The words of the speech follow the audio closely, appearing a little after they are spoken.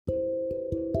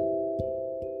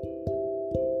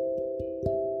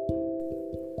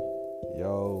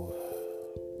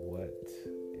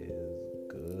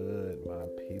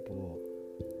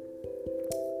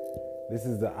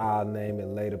This is the I'll Name It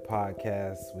Later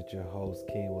podcast with your host,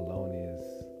 King Willonius,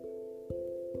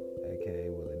 aka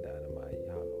Willie Dynamite.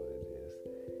 Y'all know what it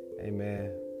is. Hey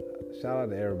man, shout out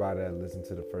to everybody that listened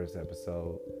to the first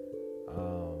episode.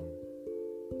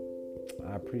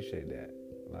 I appreciate that.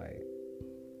 Like,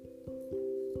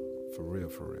 for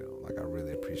real. Like, I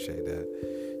really appreciate that.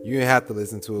 You didn't have to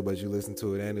listen to it, but you listened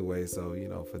to it anyway. So,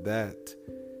 for that,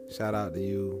 shout out to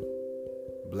you.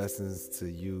 Blessings to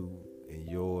you and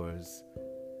yours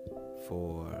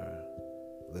for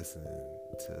listening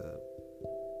to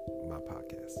my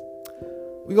podcast.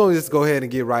 We're going to just go ahead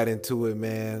and get right into it,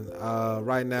 man.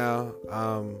 Right now,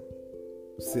 I'm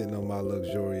sitting on my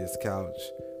luxurious couch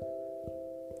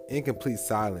in complete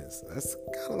silence. That's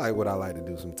kind of like what I like to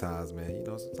do sometimes, man.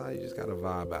 Sometimes you just got to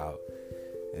vibe out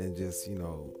and just,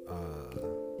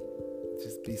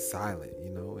 just be silent,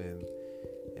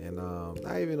 and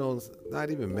not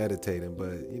even meditating,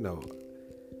 but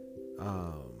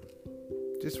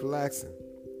just relaxing.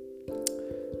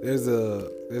 There's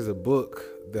a book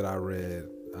that I read.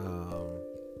 I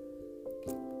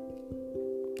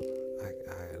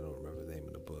don't remember the name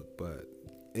of the book, but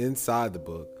inside the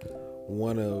book, it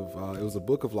was a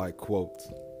book of like quotes,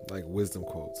 like wisdom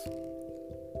quotes.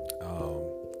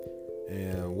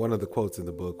 And one of the quotes in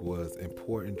the book was,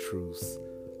 "Important truths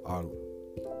are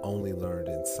only learned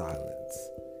in silence."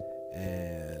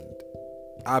 And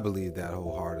I believe that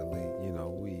wholeheartedly.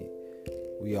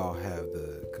 We all have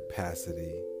the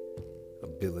capacity,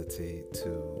 ability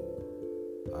to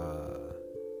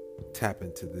tap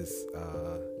into this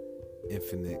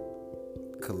infinite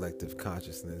collective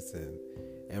consciousness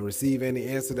and receive any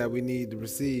answer that we need to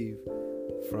receive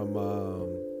from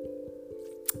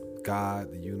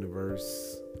God, the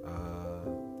universe,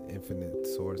 infinite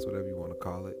source, whatever you want to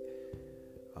call it.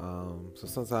 So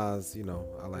sometimes,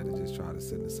 I like to just try to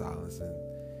sit in silence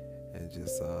and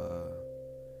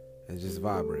just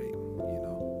vibrate,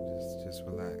 just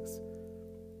relax.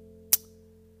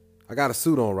 I got a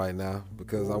suit on right now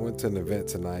because I went to an event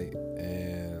tonight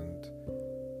and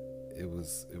it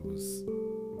was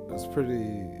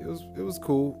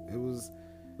cool. It was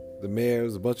the mayor, there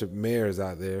was a bunch of mayors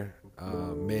out there,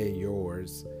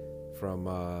 mayors from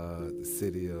the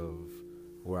city of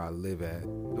where I live at.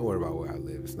 Don't worry about where I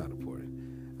live, it's not important.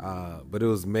 But it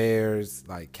was mayors,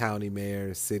 like county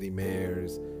mayors, city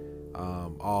mayors,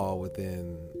 all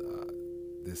within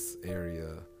this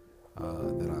area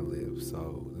that I live.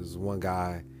 So there's one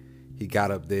guy, he got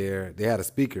up there, they had a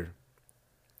speaker.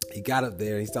 He got up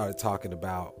there and he started talking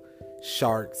about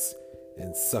sharks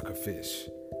and suckerfish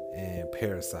and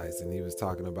parasites. And he was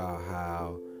talking about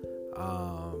how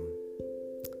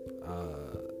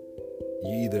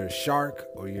you're either a shark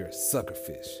or you're a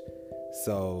suckerfish.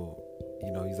 So,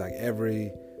 he's like,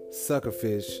 every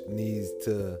suckerfish needs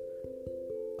to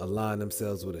align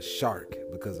themselves with a shark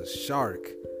because a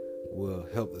shark will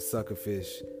help the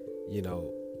suckerfish,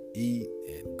 eat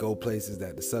and go places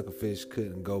that the suckerfish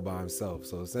couldn't go by himself.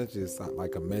 So essentially it's not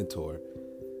like a mentor.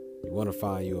 You want to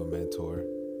find you a mentor.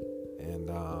 And,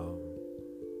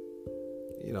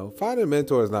 finding a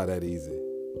mentor is not that easy,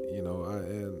 and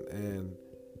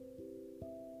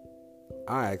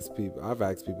I've asked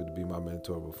people to be my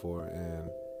mentor before and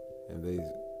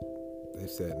they've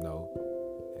said no.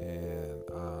 And,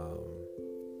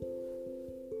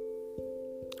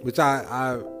 which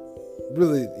I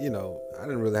really, I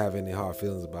didn't really have any hard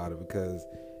feelings about it because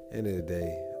at the end of the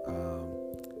day,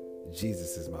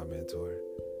 Jesus is my mentor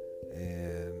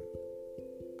and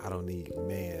I don't need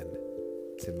man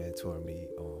to mentor me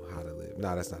on how to live.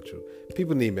 No, that's not true.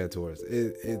 People need mentors.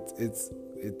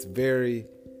 It's very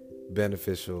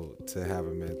beneficial to have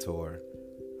a mentor.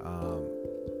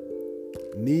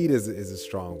 Need is a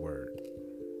strong word.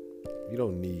 You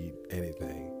don't need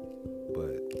anything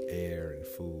but air and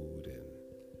food and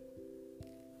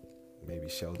maybe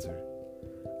shelter.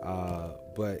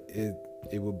 But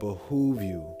it would behoove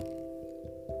you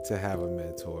to have a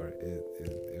mentor.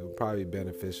 It would probably be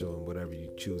beneficial in whatever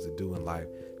you choose to do in life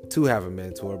to have a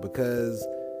mentor because,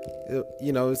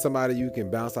 it's somebody you can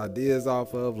bounce ideas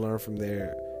off of, learn from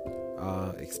their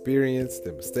experience,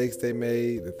 the mistakes they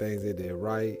made, the things they did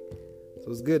right.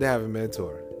 So it's good to have a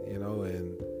mentor, and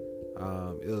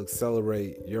it'll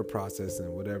accelerate your process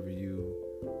in whatever you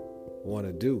want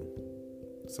to do.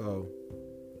 So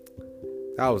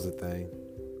that was the thing.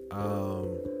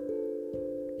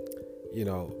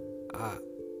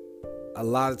 A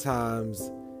lot of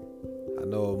times I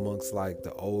know amongst like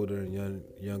the older and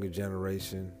younger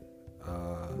generation,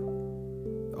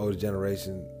 the older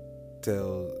generation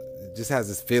just has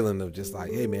this feeling of just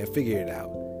like, hey man, figure it out.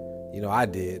 I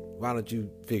did. Why don't you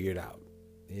figure it out?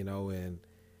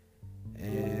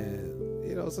 And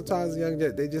sometimes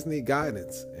they just need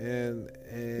guidance, and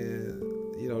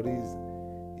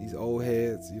these old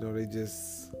heads,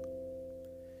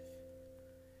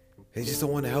 they just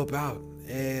don't want to help out,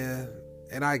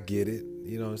 and I get it.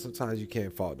 Sometimes you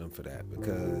can't fault them for that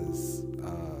because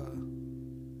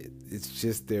it's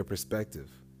just their perspective,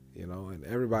 and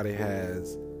everybody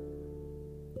has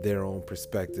their own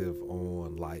perspective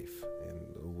on life and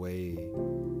the way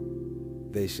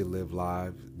they should live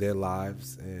their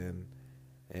lives, and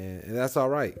that's all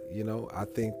right. I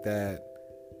think that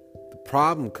the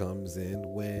problem comes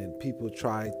in when people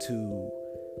try to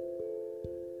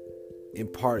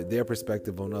impart their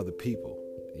perspective on other people.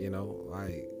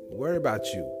 Like, worry about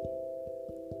you.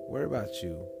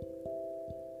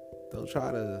 Don't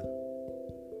try to.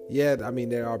 Yeah, I mean,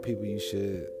 there are people you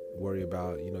should worry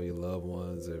about, your loved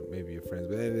ones or maybe your friends,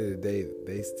 but at the end of the day,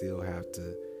 they still have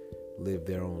to live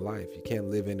their own life. You can't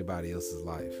live anybody else's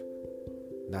life.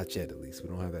 Not yet, at least. We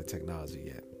don't have that technology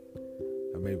yet.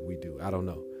 Or maybe we do. I don't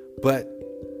know. But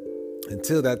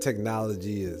until that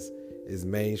technology is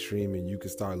mainstream and you can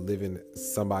start living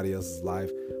somebody else's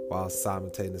life while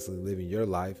simultaneously living your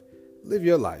life, live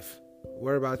your life.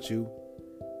 Worry about you.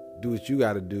 Do what you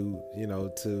got to do,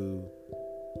 to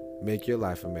make your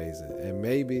life amazing. And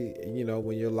maybe,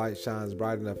 when your light shines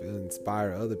bright enough, it'll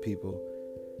inspire other people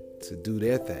to do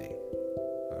their thing.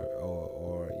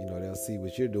 Or they'll see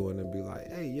what you're doing and be like,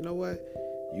 hey, you know what?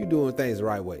 You doing things the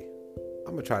right way.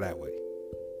 I'm going to try that way.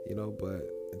 But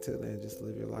until then, just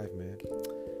live your life, man.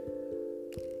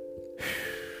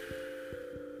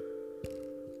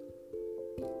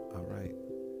 All right.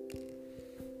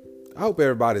 I hope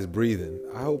everybody's breathing.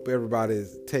 I hope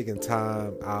everybody's taking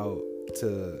time out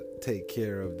to take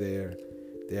care of their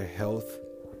health,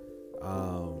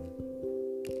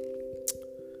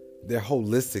 their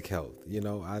holistic health.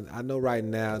 I know right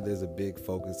now there's a big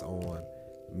focus on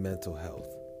mental health,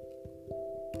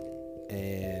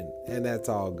 and that's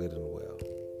all good and well.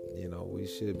 We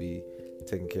should be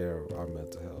taking care of our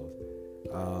mental health,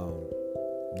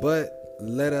 but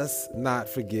let us not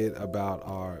forget about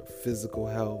our physical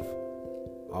health,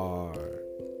 our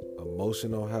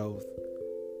emotional health,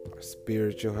 our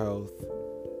spiritual health.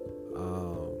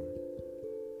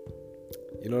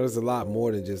 There's a lot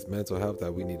more than just mental health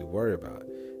that we need to worry about.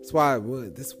 That's why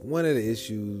this one of the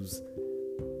issues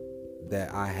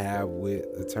that I have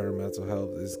with the term mental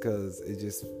health is because it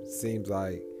just seems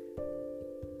like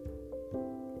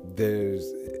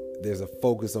there's a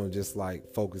focus on just like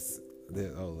focus.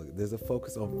 There's a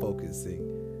focus on focusing.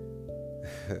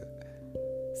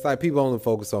 It's like people only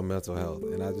focus on mental health,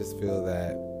 and I just feel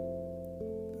that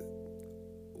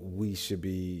we should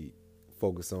be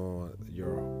focused on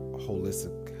your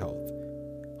holistic health,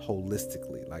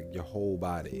 holistically, like your whole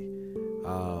body.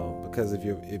 Because if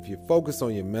you focus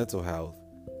on your mental health,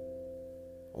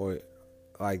 or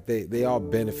like they all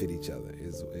benefit each other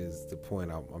is the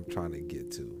point I'm trying to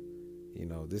get to.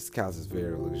 This couch is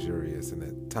very luxurious, and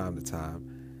at time to time,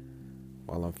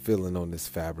 while I'm feeling on this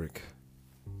fabric,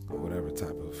 or whatever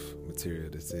type of material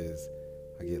this is,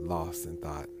 I get lost in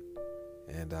thought.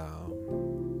 And the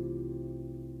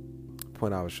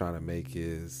point I was trying to make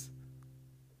is,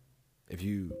 if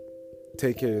you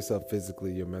take care of yourself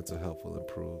physically, your mental health will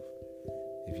improve.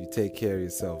 If you take care of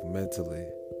yourself mentally,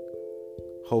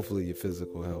 hopefully your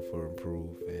physical health will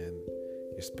improve, and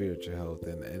your spiritual health,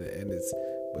 and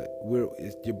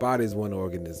your body is one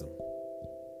organism.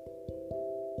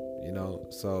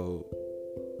 So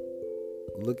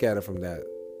look at it from that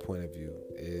point of view.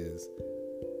 Is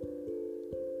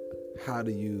how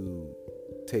do you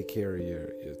take care of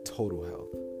your total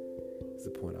health? Is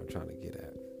the point I'm trying to get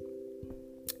at.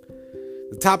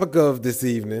 The topic of this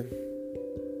evening,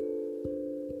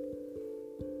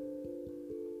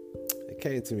 it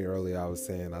came to me earlier. I was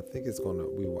saying I think I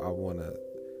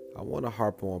want to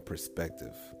harp on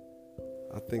perspective.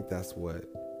 I think that's what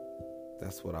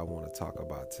I want to talk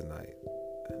about tonight.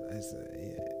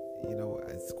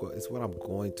 It's what I'm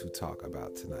going to talk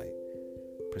about tonight.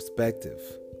 Perspective.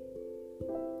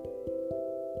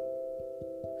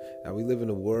 Now, we live in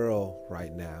a world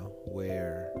right now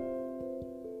where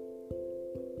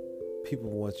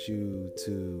people want you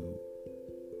to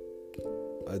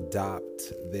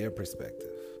adopt their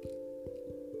perspective.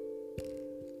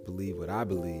 Believe what I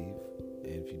believe,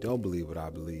 and if you don't believe what I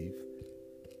believe,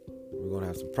 we're going to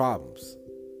have some problems.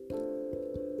 There's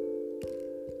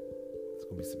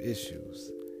going to be some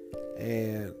issues.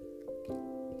 And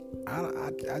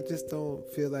I just don't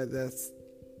feel like that's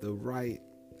the right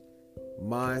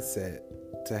mindset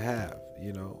to have.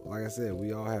 Like I said,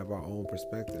 we all have our own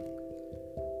perspective.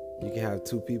 You can have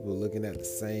two people looking at the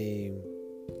same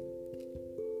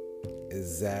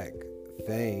exact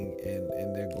thing,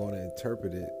 and they're going to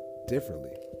interpret it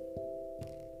differently.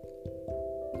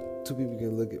 Two people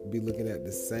can be looking at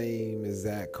the same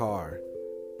exact car.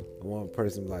 And one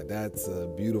person be like, that's a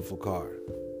beautiful car.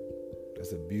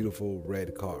 That's a beautiful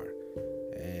red car.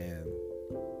 And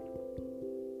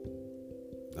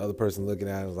the other person looking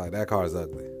at it was like, that car's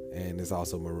ugly. And it's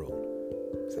also maroon.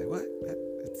 It's like, what?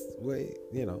 It's way,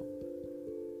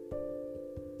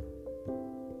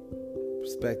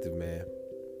 perspective, man.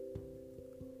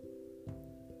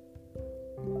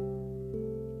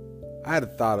 I had a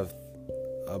thought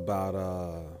about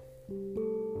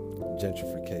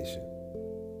gentrification.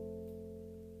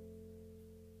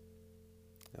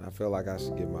 And I feel like I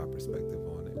should give my perspective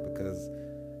on it, because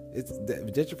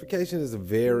gentrification is a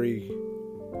very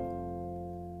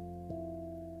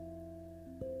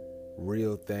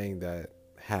real thing that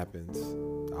happens,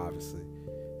 obviously,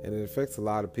 and it affects a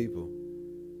lot of people.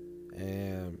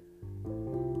 And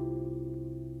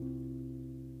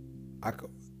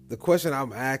the question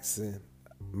I'm asking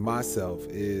myself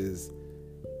is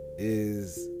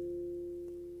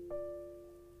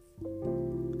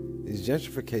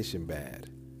gentrification bad?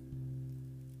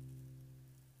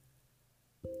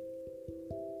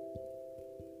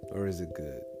 Or is it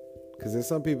good? Because there's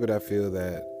some people that feel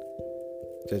that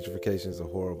gentrification is a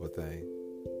horrible thing.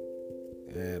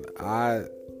 And I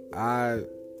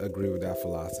agree with that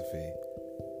philosophy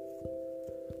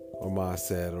or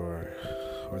mindset or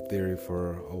theory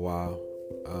for a while.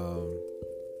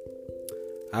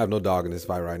 I have no dog in this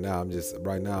fight right now. I'm just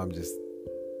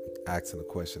asking a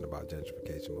question about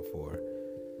gentrification before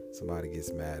somebody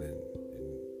gets mad and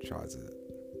tries to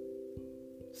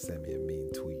send me a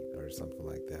mean tweet or something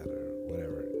like that, or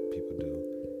whatever people do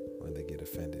when they get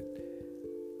offended.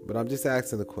 But I'm just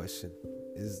asking the question,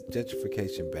 is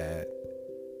gentrification bad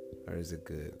or is it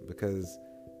good? Because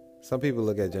some people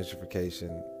look at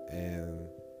gentrification and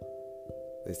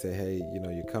they say, hey,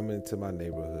 you're coming into my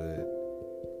neighborhood,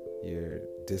 you're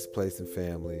displacing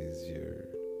families, you're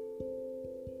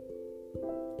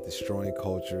destroying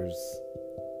cultures,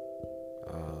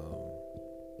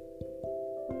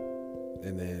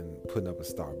 and then putting up a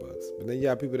Starbucks. But then you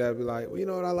have people that be like, well, you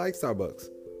know what, I like Starbucks.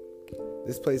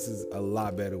 This place is a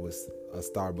lot better with a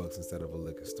Starbucks instead of a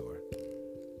liquor store.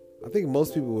 I think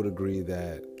most people would agree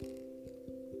that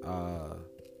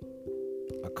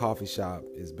a coffee shop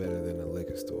is better than a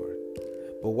liquor store.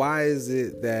 But why is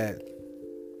it that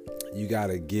you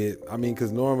gotta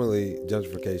because normally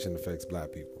gentrification affects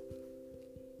black people.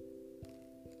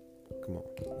 Come on,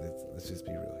 let's just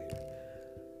be real here.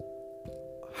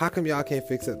 How come y'all can't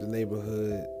fix up the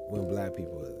neighborhood when black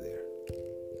people are there?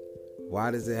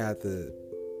 Why do you have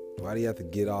to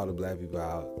get all the black people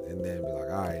out and then be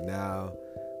like, all right, now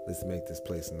let's make this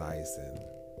place nice and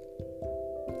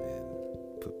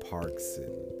put parks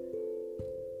and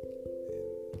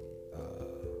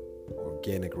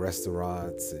organic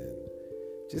restaurants and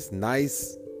just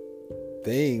nice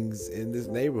things in this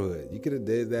neighborhood? You could have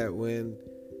did that when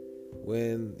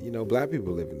black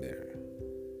people living there.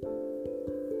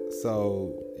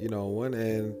 So, on one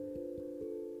end,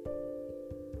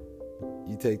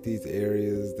 you take these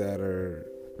areas that are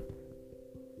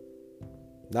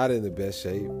not in the best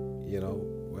shape,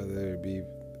 whether it be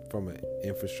from an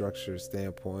infrastructure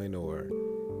standpoint or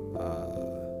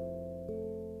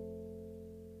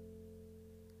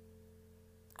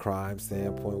crime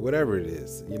standpoint, whatever it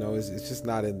is, it's just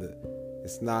not in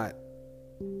it's not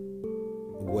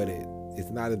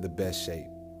in the best shape.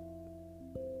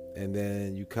 And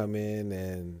then you come in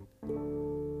and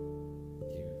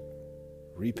you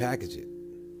repackage it,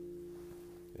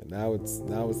 and now it's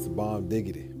the bomb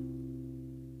diggity.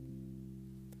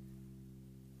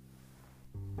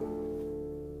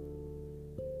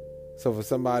 So for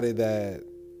somebody that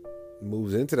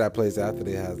moves into that place after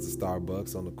they has the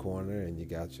Starbucks on the corner, and you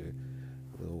got your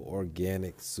little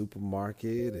organic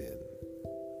supermarket and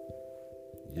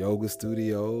yoga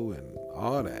studio and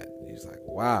all that, he's like,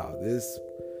 wow, this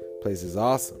place is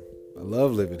awesome. I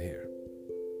love living here.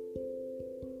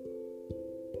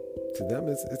 To them,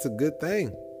 it's a good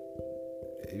thing.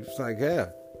 It's like, yeah,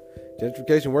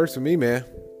 gentrification works for me, man.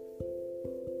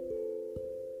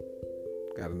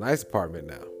 Got a nice apartment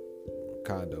now,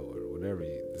 condo or whatever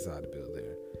you decide to build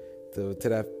there. So to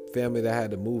that family that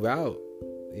had to move out,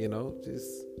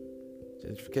 just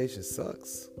gentrification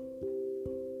sucks.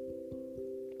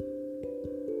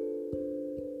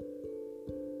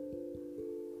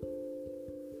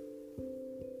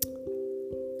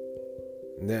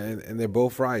 And they're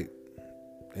both right,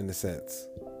 in a sense.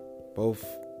 Both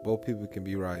people can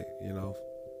be right,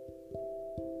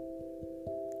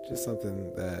 Just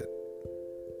something that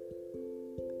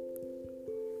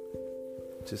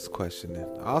Just questioning.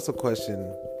 I also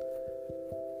question,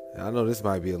 I know this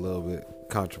might be a little bit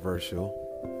controversial,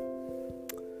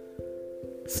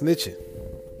 snitching.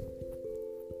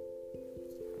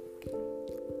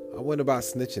 I went about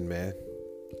snitching, man.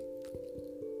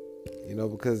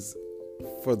 Because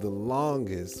for the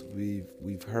longest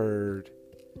we've heard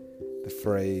the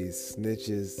phrase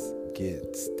snitches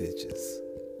get stitches.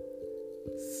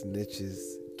 Snitches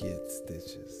get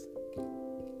stitches.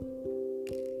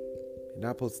 You're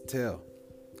not supposed to tell.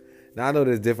 Now I know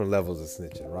there's different levels of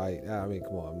snitching, right? I mean,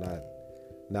 come on, I'm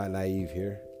not naive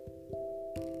here.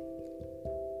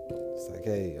 It's like,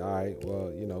 hey, all right, well,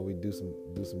 we do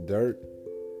some dirt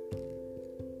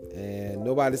and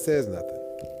nobody says nothing.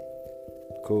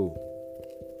 Cool.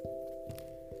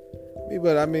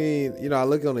 But I mean, I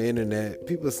look on the internet,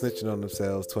 people are snitching on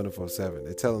themselves 24/7.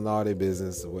 They're telling all their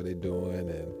business of what they're doing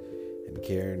and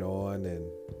carrying on. And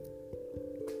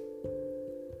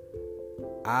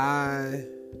I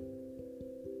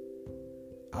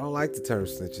don't like the term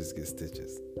snitches get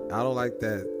stitches. I don't like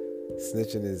that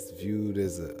snitching is viewed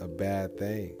as a bad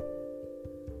thing.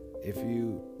 If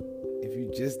you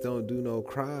just don't do no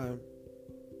crime,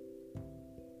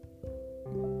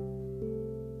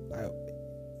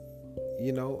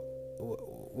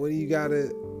 what do you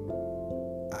gotta?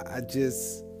 I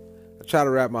try to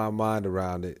wrap my mind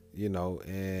around it,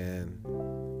 and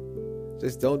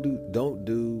just don't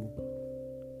do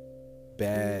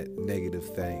bad, negative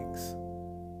things.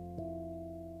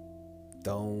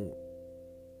 Don't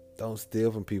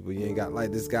steal from people. You ain't got,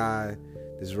 like this guy,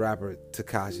 this rapper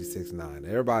Tekashi 6ix9ine.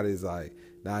 Everybody's like,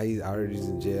 I heard he's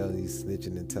in jail and he's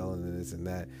snitching and telling and this and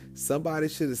that. Somebody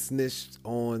should have snitched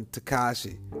on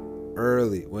Tekashi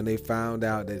early when they found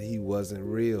out that he wasn't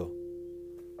real.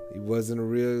 He wasn't a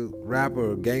real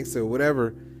rapper or gangster or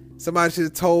whatever. Somebody should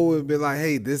have told him and been like,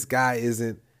 hey, this guy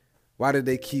isn't. Why did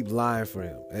they keep lying for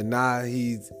him? And now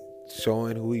he's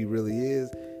showing who he really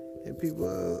is. And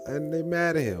people, and they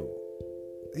mad at him.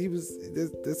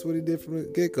 That's what he did from the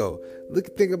get-go.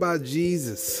 Think about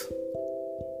Jesus.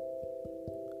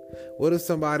 What if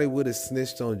somebody would have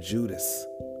snitched on Judas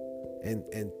and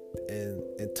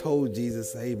told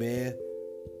Jesus, hey man,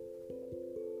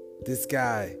 this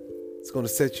guy is going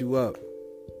to set you up.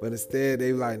 But instead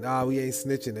they were like, nah, we ain't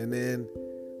snitching. And then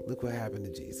look what happened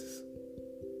to Jesus.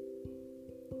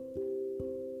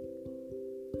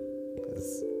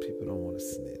 Because people don't want to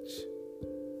snitch.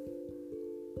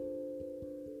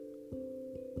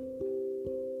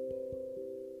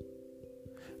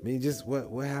 I mean, just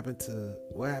what happened to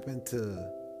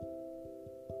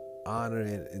honor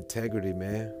and integrity,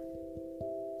 man?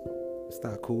 It's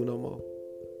not cool no more.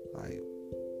 Like,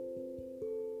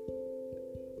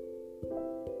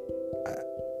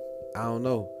 I don't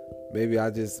know. Maybe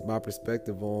my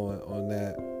perspective on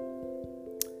that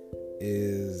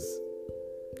is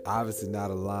obviously not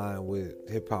aligned with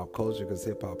hip hop culture, because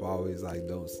hip hop always like,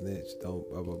 don't snitch, don't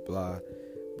blah blah blah.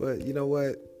 But you know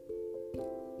what?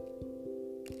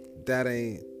 That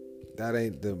ain't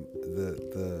the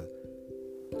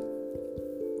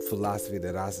philosophy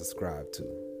that I subscribe to,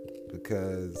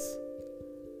 because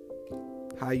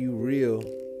how you real,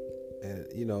 and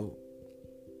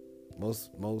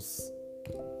most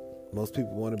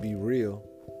people want to be real.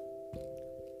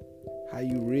 How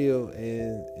you real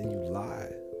and you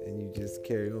lie and you just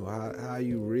carry on? How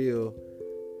you real?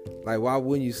 Like, why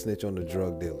wouldn't you snitch on the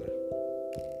drug dealer?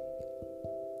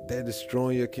 They're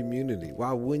destroying your community.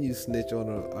 Why wouldn't you snitch on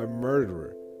a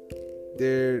murderer?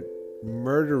 They're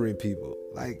murdering people.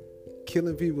 Like,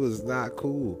 killing people is not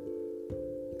cool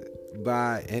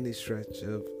by any stretch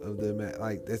of the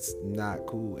like, that's not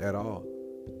cool at all.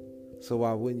 So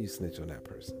why wouldn't you snitch on that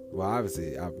person? Well,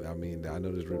 obviously, I mean, I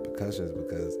know there's repercussions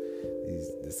because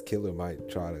this killer might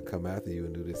try to come after you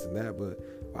and do this and that, but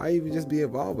why even just be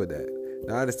involved with that?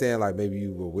 Now, I understand, like, maybe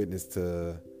you were witness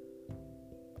to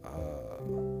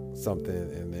something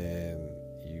and then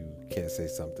you can't say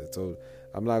something. So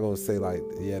I'm not going to say, like,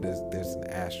 yeah, there's an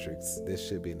asterisk. There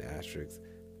should be an asterisk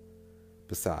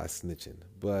besides snitching.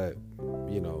 But,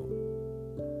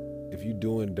 if you're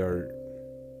doing dirt,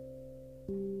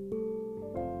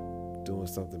 doing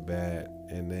something bad,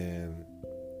 and then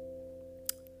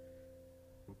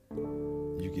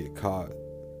you get caught,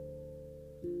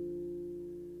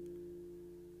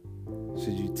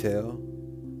 should you tell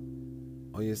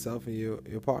on yourself and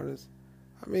your partners?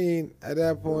 I mean, at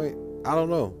that point, I don't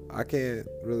know. I can't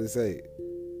really say,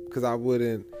 because I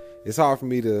wouldn't. It's hard for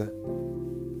me to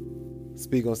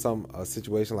speak on a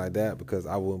situation like that, because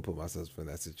I wouldn't put myself in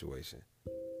that situation.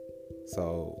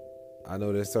 So I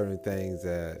know there's certain things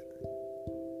that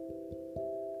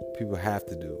people have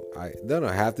to do. They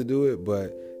don't have to do it,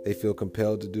 but they feel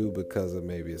compelled to do because of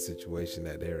maybe a situation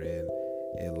that they're in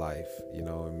life,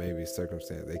 and maybe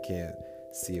circumstance they can't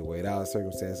see a way out of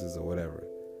circumstances or whatever.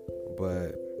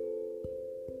 But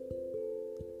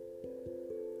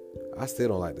I still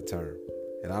don't like the term,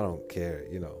 and I don't care,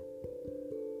 I don't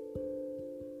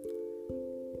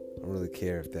really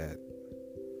care if that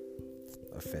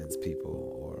offends people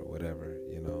or whatever,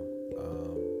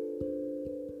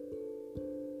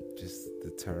 just the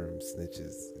term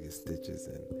snitches get stitches,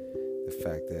 and the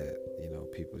fact that,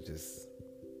 people just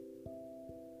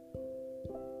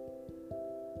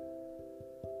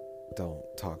don't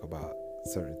talk about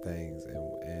certain things,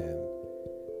 and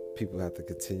people have to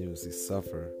continuously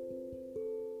suffer,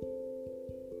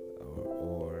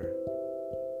 or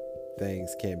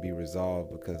things can't be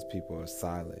resolved because people are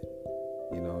silent.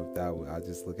 I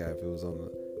just look at if it was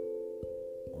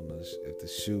if the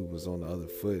shoe was on the other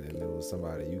foot and it was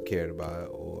somebody you cared about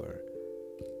or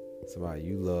somebody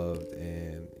you loved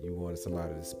and you wanted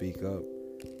somebody to speak up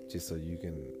just so you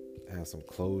can have some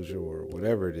closure or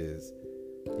whatever it is,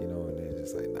 and they're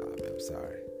just like, nah, man, I'm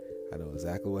sorry. I know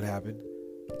exactly what happened,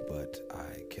 but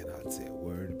I cannot say a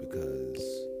word because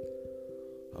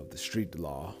of the street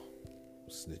law.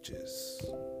 Snitches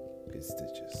get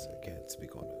stitches. I can't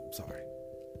speak on it. I'm sorry.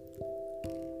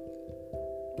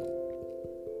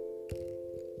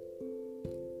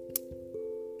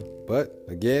 But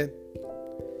again,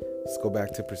 let's go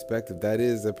back to perspective. That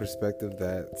is a perspective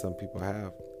that some people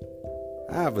have.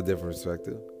 I have a different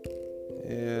perspective,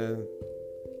 and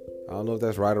I don't know if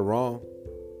that's right or wrong.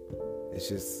 It's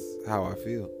just how I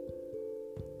feel.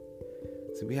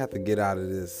 See, we have to get out of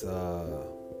this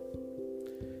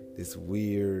this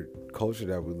weird culture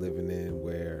that we're living in,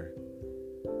 where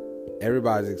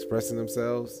everybody's expressing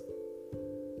themselves,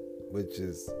 which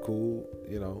is cool,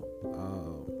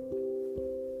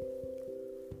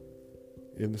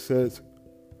 in the sense.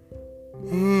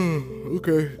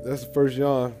 Okay, that's the first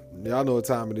yawn. Y'all know what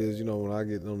time it is, when I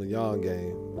get on the yawn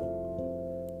game.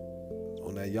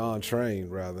 On that yawn train,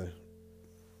 rather.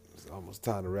 It's almost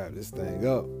time to wrap this thing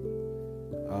up.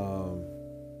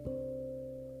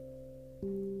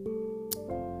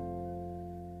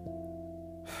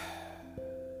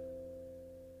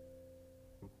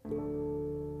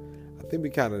 I think we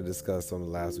kind of discussed on the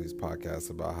last week's podcast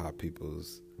about how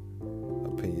people's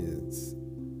opinions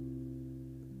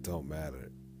don't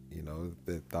matter,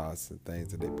 their thoughts and things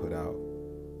that they put out.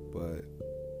 But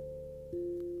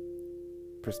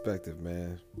perspective,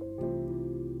 man.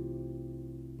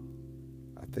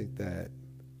 I think that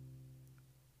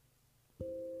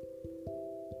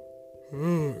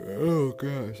oh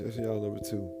gosh, that's y'all number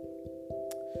 2.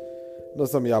 I know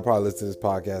some of y'all probably listen to this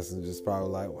podcast and just probably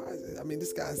like, why is it? I mean,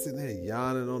 this guy's sitting there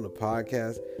yawning on the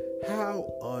podcast. How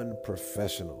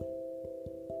unprofessional.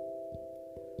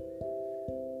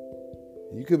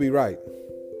 You could be right,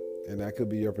 and that could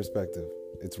be your perspective.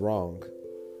 It's wrong.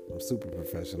 I'm super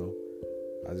professional.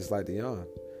 I just like to yawn.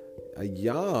 A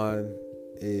yawn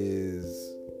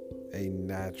is a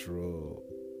natural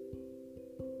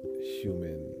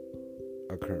human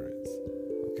occurrence,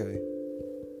 okay?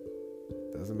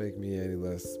 Doesn't make me any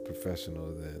less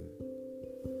professional than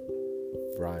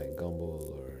Brian Gumbel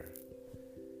or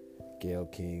Gayle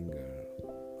King, or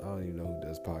I don't even know who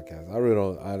does podcasts. I really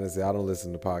don't, honestly, I don't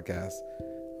listen to podcasts.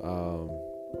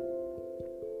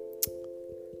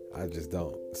 I just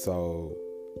don't. So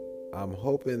I'm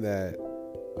hoping that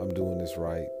I'm doing this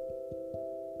right,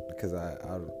 because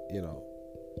I'm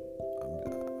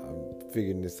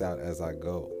figuring this out as I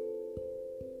go.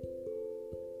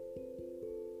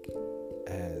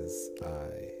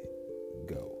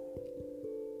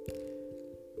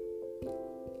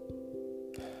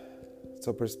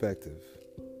 So perspective.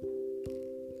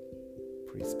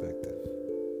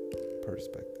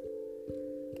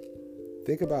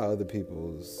 Think about other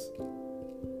people's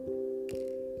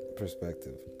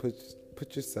perspective.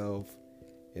 Put yourself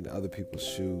in other people's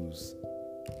shoes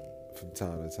from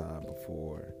time to time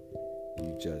before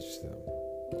you judge them.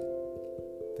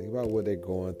 Think about what they're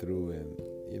going through, and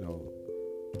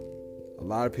a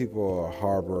lot of people are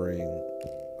harboring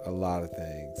a lot of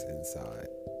things inside,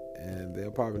 and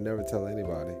they'll probably never tell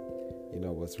anybody,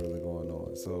 what's really going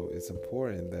on. So it's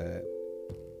important that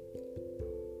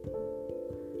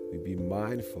we be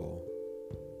mindful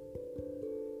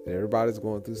that everybody's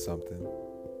going through something,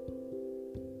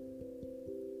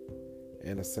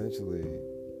 and essentially,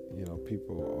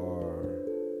 people are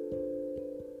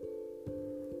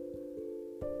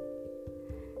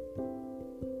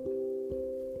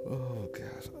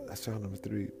that's job number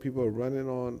 3. People are running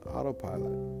on autopilot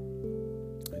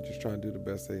and just trying to do the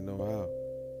best they know how.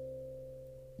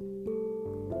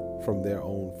 from their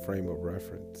own frame of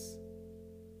reference.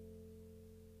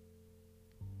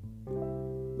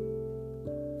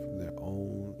 From their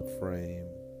own frame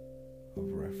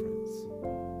of reference.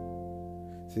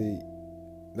 See,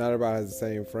 not everybody has the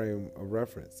same frame of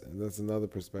reference, and that's another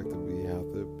perspective we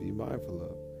have to be mindful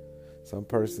of. Some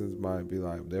persons might be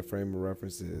like, their frame of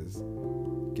reference is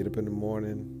get up in the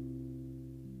morning,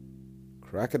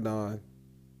 crack a dawn,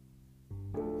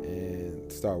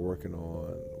 and start working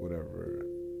on whatever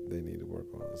they need to work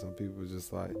on. Some people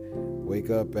just like wake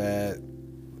up at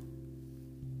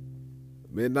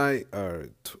midnight or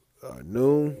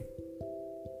noon,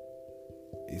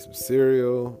 eat some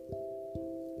cereal,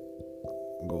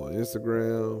 go on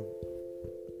Instagram,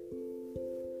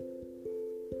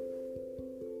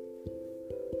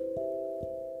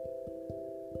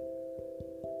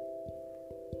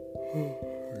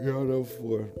 y'all know,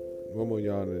 for one more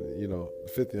yawn, and the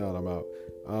fifth yawn, I'm out.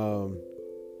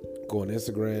 Go on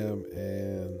Instagram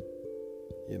and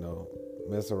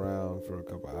mess around for a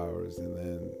couple hours, and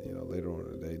then later on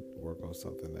in the day work on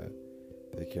something that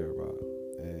they care about,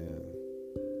 and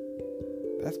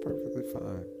that's perfectly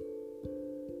fine,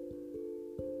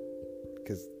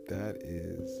 because that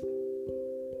is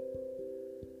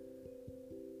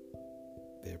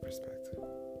their perspective.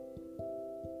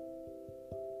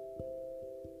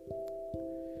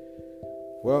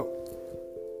 Well,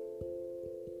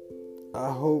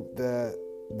 I hope that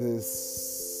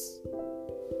this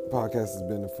podcast has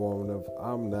been informative.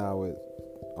 I'm now at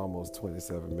almost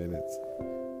 27 minutes.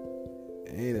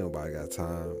 Ain't nobody got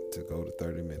time to go to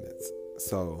 30 minutes.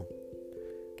 So,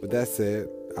 with that said,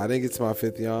 I didn't get to my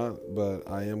fifth yawn, but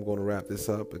I am going to wrap this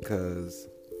up because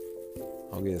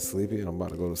I'm getting sleepy and I'm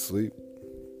about to go to sleep.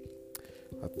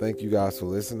 I thank you guys for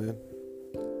listening.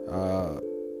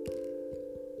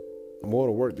 I'm going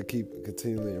to work to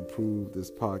continually improve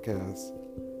this podcast,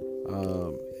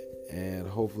 and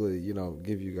hopefully,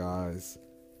 give you guys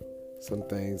some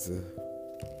things to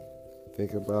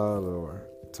think about or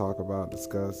talk about,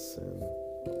 discuss, and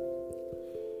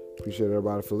appreciate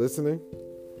everybody for listening.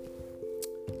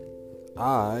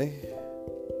 I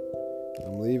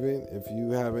am leaving. If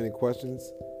you have any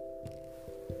questions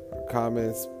or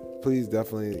comments, please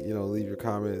definitely, leave your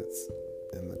comments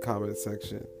in the comment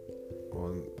section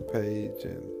on the page,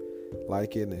 and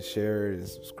like it and share it and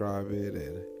subscribe it,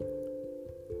 and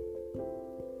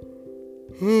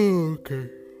okay.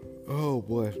 Oh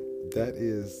boy, that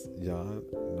is yawn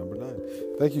number 9.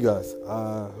 Thank you guys.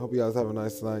 I hope you guys have a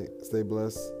nice night. Stay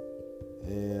blessed,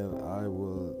 and I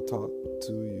will talk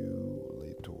to you later.